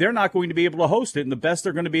they're not going to be able to host it, and the best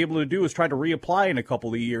they're going to be able to do is try to reapply in a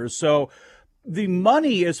couple of years. So the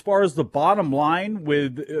money, as far as the bottom line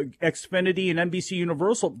with Xfinity and NBC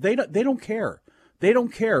Universal, they don't care. They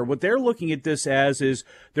don't care. What they're looking at this as is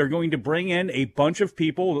they're going to bring in a bunch of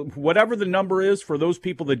people, whatever the number is for those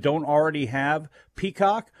people that don't already have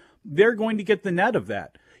Peacock, they're going to get the net of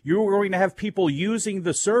that. you're going to have people using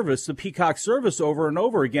the service, the Peacock service, over and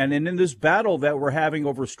over again. And in this battle that we're having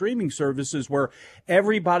over streaming services where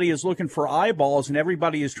everybody is looking for eyeballs and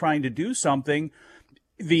everybody is trying to do something,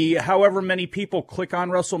 however many people click on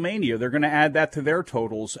WrestleMania, they're going to add that to their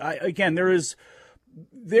totals. Again, there is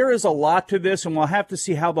a lot to this, and we'll have to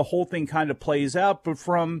see how the whole thing kind of plays out. But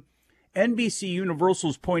from NBC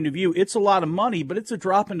Universal's point of view, it's a lot of money, but it's a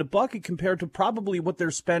drop in the bucket compared to probably what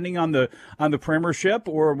they're spending on the Premiership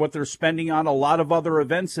or what they're spending on a lot of other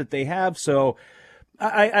events that they have. So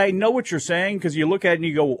I know what you're saying, because you look at it and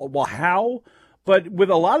you go, well, how? But with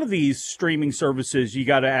a lot of these streaming services, you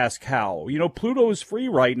got to ask how. Pluto is free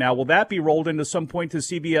right now. Will that be rolled into some point to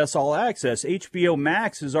CBS All Access? HBO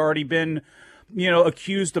Max has already been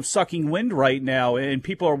accused of sucking wind right now, and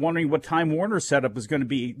people are wondering what Time Warner's setup is going to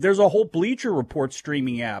be. There's a whole Bleacher Report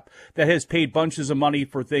streaming app that has paid bunches of money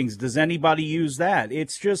for things. Does anybody use that?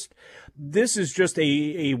 This is just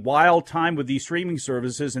a wild time with these streaming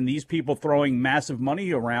services and these people throwing massive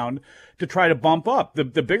money around to try to bump up. The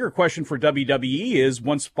bigger question for WWE is,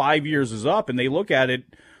 once 5 years is up and they look at it,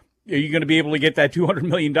 are you going to be able to get that $200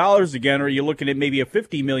 million again, or are you looking at maybe a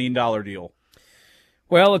 $50 million deal?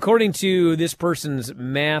 Well, according to this person's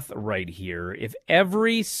math right here, if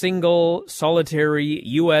every single solitary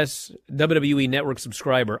U.S. WWE Network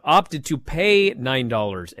subscriber opted to pay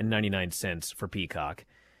 $9.99 for Peacock,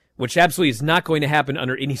 which absolutely is not going to happen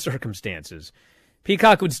under any circumstances,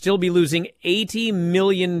 Peacock would still be losing $80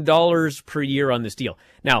 million per year on this deal.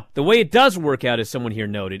 Now, the way it does work out, as someone here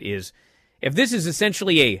noted, is if this is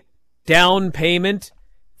essentially a down payment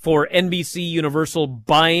for NBC Universal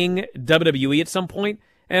buying WWE at some point,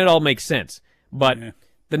 and it all makes sense. But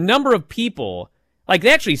the number of people, like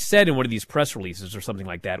they actually said in one of these press releases or something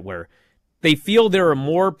like that, where they feel there are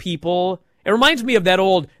more people. It reminds me of that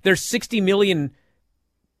old, there's 60 million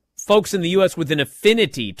folks in the U.S. with an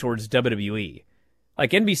affinity towards WWE. Like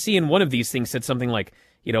NBC in one of these things said something like,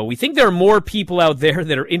 we think there are more people out there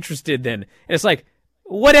that are interested than, and it's like,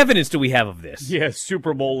 what evidence do we have of this? Yeah,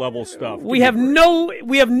 Super Bowl level stuff. We have no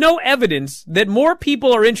evidence that more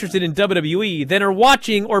people are interested in WWE than are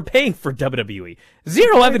watching or paying for WWE.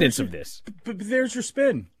 Zero evidence of this. But there's your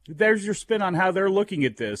spin. There's your spin on how they're looking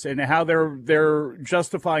at this and how they're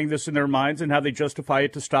justifying this in their minds and how they justify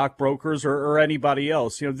it to stockbrokers or anybody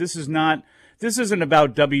else. This isn't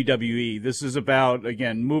about WWE. This is about,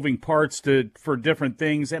 again, moving parts for different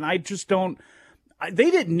things. And I just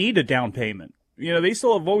they didn't need a down payment. They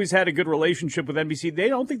still have always had a good relationship with NBC. They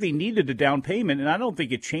don't think they needed a down payment, and I don't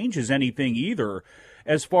think it changes anything either.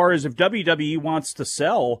 As far as if WWE wants to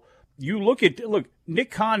sell, look, Nick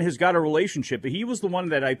Khan has got a relationship. He was the one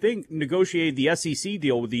that I think negotiated the SEC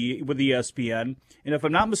deal with ESPN, and if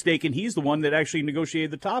I'm not mistaken, he's the one that actually negotiated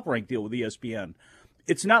the Top Rank deal with ESPN.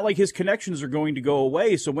 It's not like his connections are going to go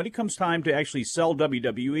away. So when it comes time to actually sell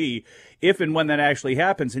WWE, if and when that actually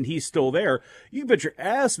happens and he's still there, you can bet your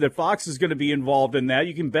ass that Fox is going to be involved in that.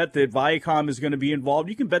 You can bet that Viacom is going to be involved.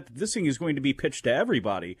 You can bet that this thing is going to be pitched to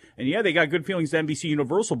everybody. And yeah, they got good feelings to NBC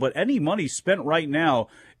Universal, but any money spent right now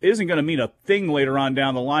isn't going to mean a thing later on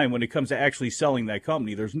down the line when it comes to actually selling that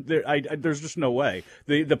company. There's just no way.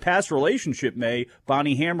 The past relationship may,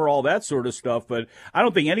 Bonnie Hammer, all that sort of stuff, but I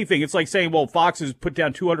don't think anything. It's like saying, well, Fox has put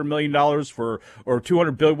down $200 million or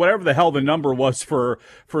 $200 billion, whatever the hell the number was for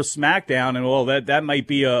SmackDown, and well, that might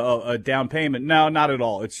be a down payment. No, not at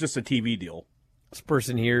all. It's just a TV deal. This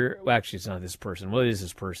person here, well, actually, it's not this person. What is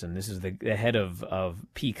this person? This is the head of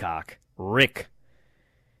Peacock, Rick.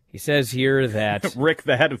 He says here that... Rick,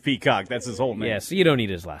 the head of Peacock. That's his whole name. Yeah, so you don't need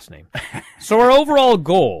his last name. So our overall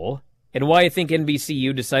goal, and why I think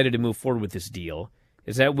NBCU decided to move forward with this deal,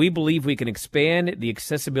 is that we believe we can expand the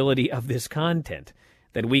accessibility of this content.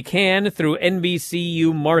 That we can, through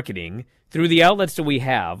NBCU marketing, through the outlets that we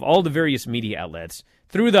have, all the various media outlets,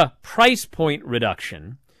 through the price point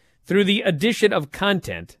reduction, through the addition of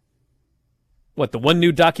content, the one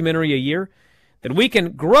new documentary a year, that we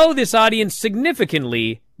can grow this audience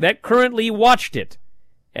significantly that currently watched it.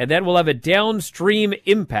 And that will have a downstream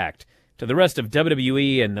impact to the rest of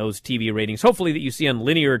WWE and those TV ratings, hopefully that you see on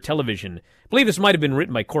linear television. I believe this might have been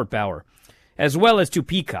written by Court Bauer, as well as to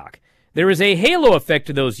Peacock. There is a halo effect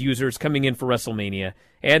to those users coming in for WrestleMania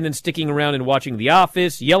and then sticking around and watching The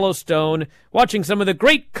Office, Yellowstone, watching some of the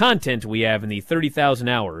great content we have in the 30,000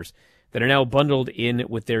 hours that are now bundled in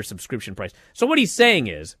with their subscription price. So what he's saying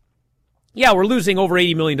is, yeah, we're losing over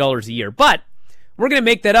 $80 million a year, but we're going to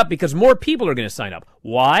make that up because more people are going to sign up.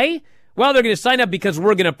 Why? Well, they're going to sign up because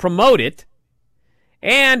we're going to promote it,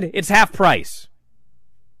 and it's half price.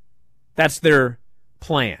 That's their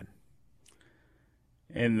plan.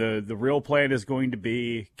 And the real plan is going to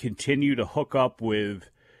be continue to hook up with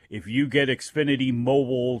if you get Xfinity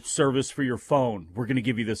mobile service for your phone, we'll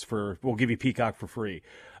give you Peacock for free.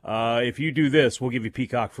 If you do this, we'll give you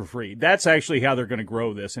Peacock for free. That's actually how they're going to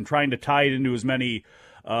grow this, and trying to tie it into as many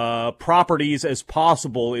properties as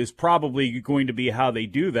possible is probably going to be how they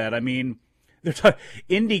do that. I mean,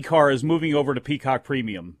 IndyCar is moving over to Peacock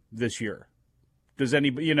Premium this year. Does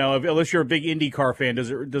anybody, unless you're a big IndyCar fan,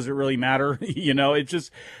 does it really matter? It's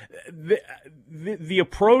just the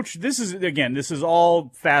approach. This is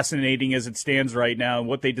all fascinating as it stands right now, and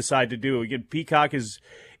what they decide to do. Again, Peacock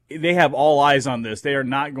they have all eyes on this. They are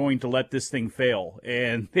not going to let this thing fail,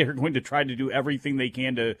 and they're going to try to do everything they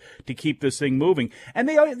can to keep this thing moving. And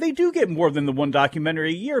they do get more than the one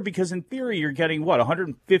documentary a year, because in theory you're getting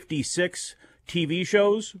 156 TV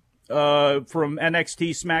shows from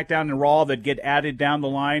NXT, SmackDown, and Raw that get added down the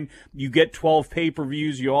line. You get 12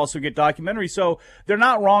 pay-per-views. You also get documentaries. So they're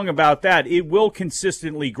not wrong about that. It will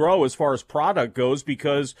consistently grow as far as product goes,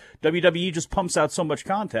 because WWE just pumps out so much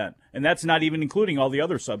content. And that's not even including all the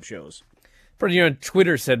other sub-shows. Somebody on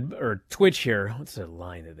Twitter said, or Twitch here, what's the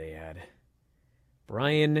line that they had?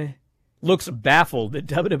 Bryan looks baffled that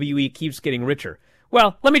WWE keeps getting richer.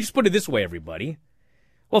 Well, let me just put it this way, everybody.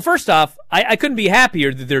 Well, first off, I couldn't be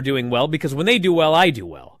happier that they're doing well, because when they do well, I do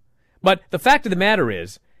well. But the fact of the matter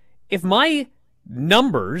is, if my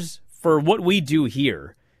numbers for what we do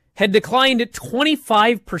here had declined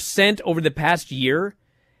 25% over the past year,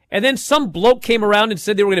 and then some bloke came around and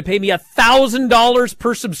said they were going to pay me $1,000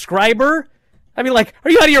 per subscriber, I'd be like,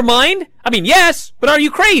 are you out of your mind? I mean, yes, but are you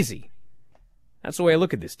crazy? That's the way I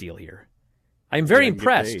look at this deal here. I'm very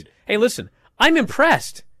impressed. Hey, listen, I'm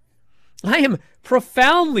impressed. I am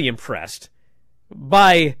profoundly impressed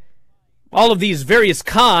by all of these various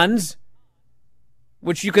cons,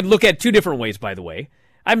 which you could look at two different ways, by the way.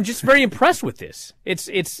 I'm just very impressed with this.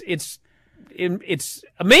 It's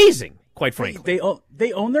amazing, quite frankly.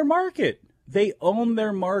 They own their market. They own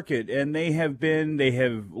their market, and they have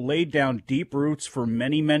laid down deep roots for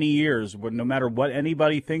many, many years. No matter what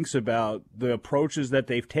anybody thinks about the approaches that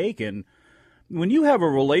they've taken, when you have a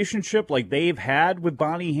relationship like they've had with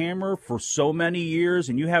Bonnie Hammer for so many years,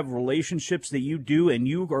 and you have relationships that you do, and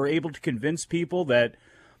you are able to convince people that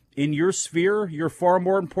in your sphere you're far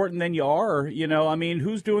more important than you are, I mean,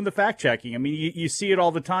 who's doing the fact checking? I mean, you see it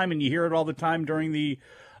all the time, and you hear it all the time during the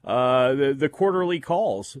quarterly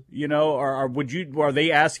calls. Are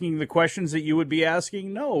they asking the questions that you would be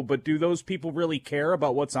asking? No, but do those people really care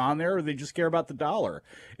about what's on there, or they just care about the dollar?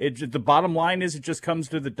 The bottom line is, it just comes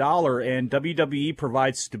to the dollar, and WWE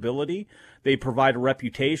provides stability. They provide a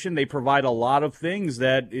reputation. They provide a lot of things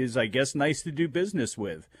that is, I guess, nice to do business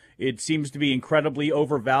with. It seems to be incredibly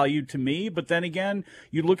overvalued to me, but then again,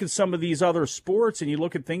 you look at some of these other sports, and you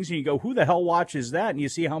look at things, and you go, who the hell watches that? And you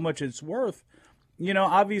see how much it's worth.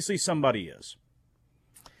 Obviously somebody is.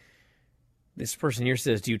 This person here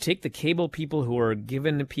says, do you take the cable people who are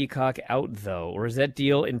given Peacock out, though? Or is that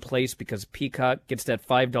deal in place because Peacock gets that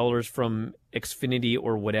 $5 from Xfinity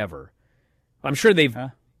or whatever? I'm sure they've...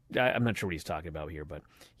 I'm not sure what he's talking about here, but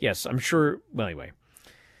yes, I'm sure... Well, anyway.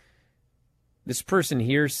 This person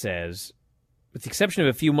here says, with the exception of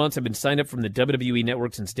a few months, I've been signed up from the WWE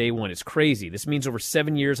network since day one. It's crazy. This means over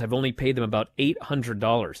 7 years, I've only paid them about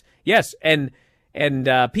 $800. Yes, and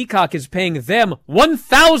Peacock is paying them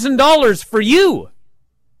 $1,000 for you.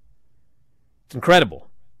 It's incredible.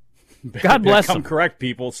 God bless them. Come correct,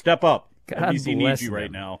 people. Step up. God NBC bless needs you them.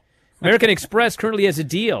 right now. American Express currently has a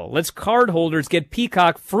deal. Let's cardholders get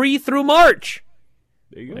Peacock free through March.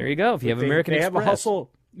 There you go. If you have American Express. They have a hustle.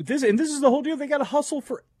 This is the whole deal. They got to hustle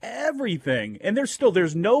for everything. And there's still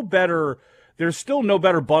no better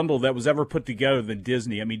bundle that was ever put together than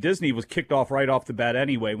Disney. I mean, Disney was kicked off right off the bat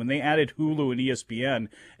anyway. When they added Hulu and ESPN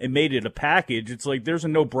and made it a package, it's like there's a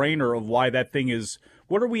no-brainer of why that thing is.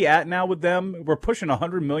 What are we at now with them? We're pushing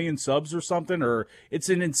 100 million subs or something, or it's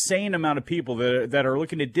an insane amount of people that are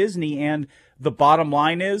looking at Disney. And the bottom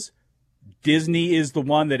line is, Disney is the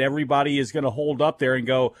one that everybody is going to hold up there and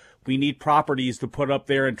go, we need properties to put up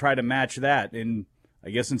there and try to match that. And I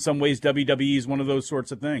guess in some ways WWE is one of those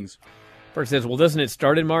sorts of things. First says, well, doesn't it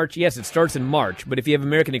start in March? Yes, it starts in March. But if you have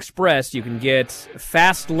American Express, you can get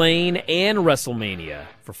Fastlane and WrestleMania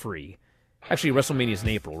for free. Actually, WrestleMania is in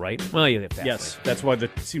April, right? Well, you get Fastlane. Yes, that's why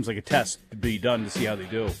it seems like a test to be done to see how they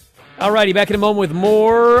do. All righty, back in a moment with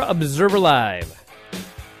more Observer Live.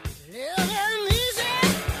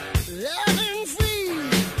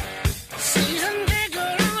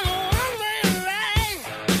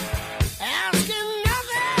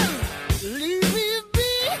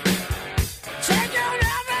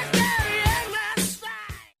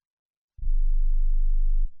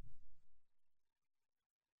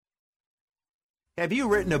 Have you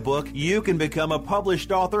written a book? You can become a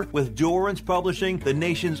published author with Dorrance Publishing, the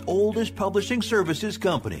nation's oldest publishing services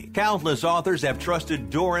company. Countless authors have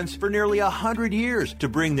trusted Dorrance for nearly 100 years to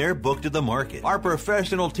bring their book to the market. Our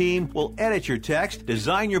professional team will edit your text,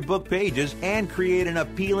 design your book pages, and create an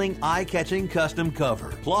appealing, eye-catching custom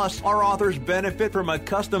cover. Plus, our authors benefit from a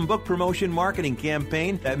custom book promotion marketing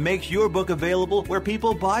campaign that makes your book available where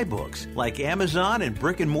people buy books, like Amazon and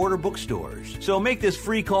brick-and-mortar bookstores. So make this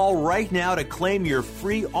free call right now to claim your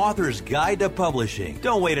free author's guide to publishing.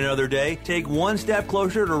 Don't wait another day. Take one step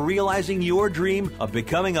closer to realizing your dream of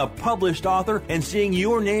becoming a published author and seeing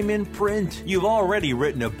your name in print. You've already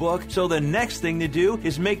written a book, so the next thing to do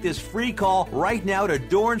is make this free call right now to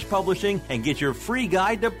Dorrance Publishing and get your free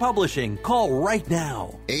guide to publishing. Call right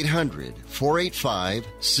now.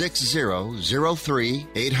 800-485-6003.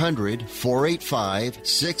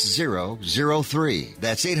 800-485-6003.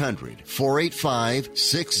 That's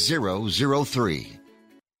 800-485-6003.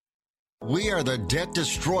 We are the Debt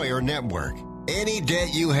Destroyer Network. Any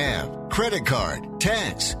debt you have, credit card,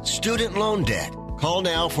 tax, student loan debt, call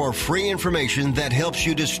now for free information that helps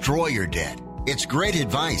you destroy your debt. It's great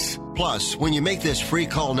advice. Plus, when you make this free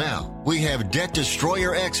call now, we have Debt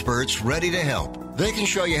Destroyer experts ready to help. They can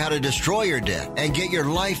show you how to destroy your debt and get your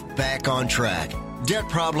life back on track. Debt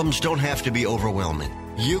problems don't have to be overwhelming.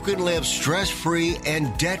 You can live stress-free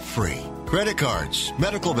and debt-free. Credit cards,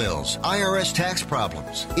 medical bills, IRS tax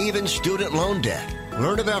problems, even student loan debt.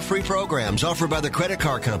 Learn about free programs offered by the credit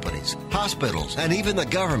card companies, hospitals, and even the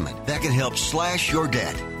government that can help slash your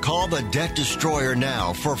debt. Call the Debt Destroyer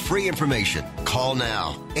now for free information. Call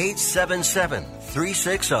now.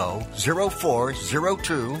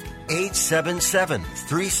 877-360-0402.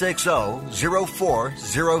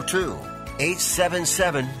 877-360-0402.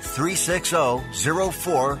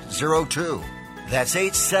 877-360-0402. That's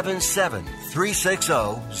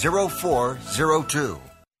 877-360-0402.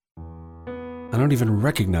 I don't even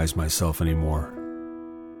recognize myself anymore.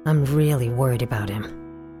 I'm really worried about him.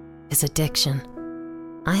 His addiction.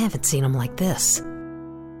 I haven't seen him like this.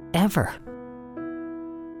 Ever.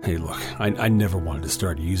 Hey, look, I never wanted to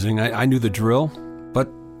start using. I knew the drill, but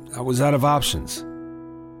I was out of options.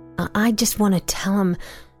 I just want to tell him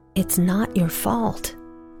it's not your fault.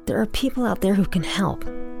 There are people out there who can help.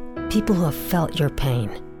 People who have felt your pain.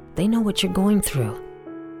 They know what you're going through.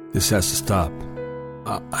 This has to stop.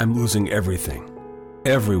 I'm losing everything.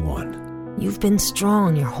 Everyone. You've been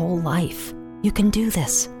strong your whole life. You can do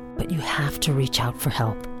this, but you have to reach out for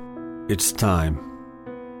help. It's time.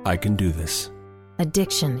 I can do this.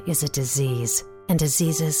 Addiction is a disease, and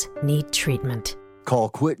diseases need treatment. Call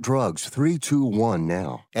Quit Drugs 321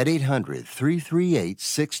 now at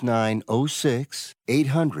 800-338-6906.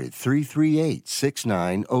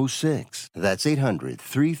 800-338-6906. That's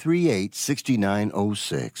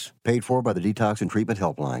 800-338-6906. Paid for by the Detox and Treatment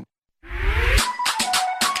Helpline.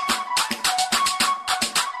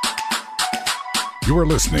 You are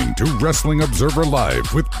listening to Wrestling Observer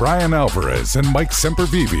Live with Bryan Alvarez and Mike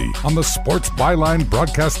Sempervive on the Sports Byline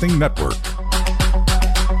Broadcasting Network.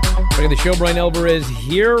 Back at the show, Bryan Alvarez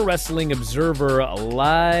here, Wrestling Observer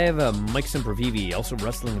Live. Mike Sempervive, also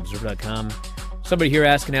WrestlingObserver.com. Somebody here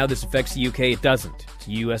asking how this affects the UK. It doesn't. It's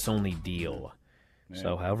a US-only deal. Yeah.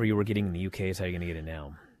 So however you were getting in the UK is how you're going to get it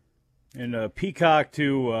now. And Peacock,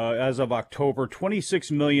 too, as of October, 26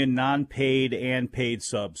 million non-paid and paid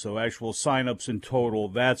subs. So actual sign-ups in total,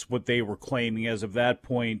 that's what they were claiming as of that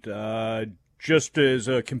point. Just as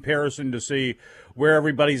a comparison to see where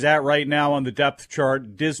everybody's at right now on the depth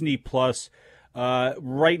chart, Disney Plus,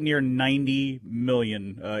 right near 90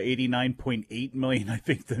 million, 89.8 million, I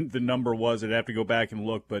think the number was. I'd have to go back and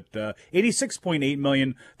look, but 86.8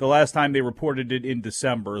 million the last time they reported it in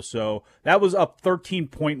December. So that was up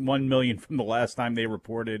 13.1 million from the last time they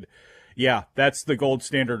reported. Yeah, that's the gold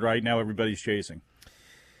standard right now everybody's chasing.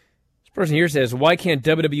 This person here says, why can't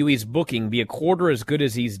WWE's booking be a quarter as good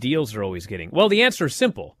as these deals are always getting? Well, the answer is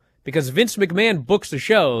simple. Because Vince McMahon books the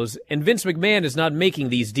shows, and Vince McMahon is not making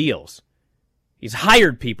these deals. He's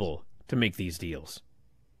hired people to make these deals.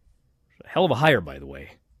 A hell of a hire, by the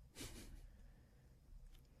way.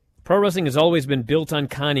 Pro wrestling has always been built on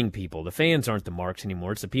conning people. The fans aren't the marks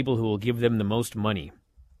anymore. It's the people who will give them the most money.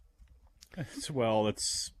 Well,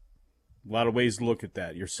 it's a lot of ways to look at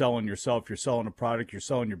that. You're selling yourself. You're selling a product. You're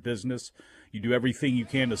selling your business. You do everything you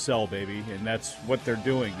can to sell, baby, and that's what they're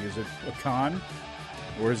doing. Is it a con?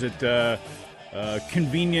 Or is it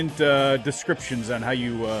convenient descriptions on how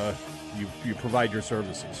you provide your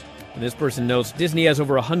services? And this person notes, Disney has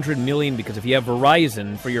over 100 million because if you have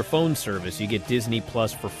Verizon for your phone service, you get Disney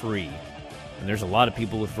Plus for free. And there's a lot of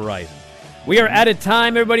people with Verizon. We are out of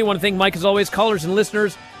time, everybody. I want to thank Mike, as always, callers and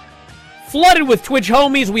listeners. flooded with Twitch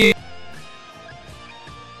homies. We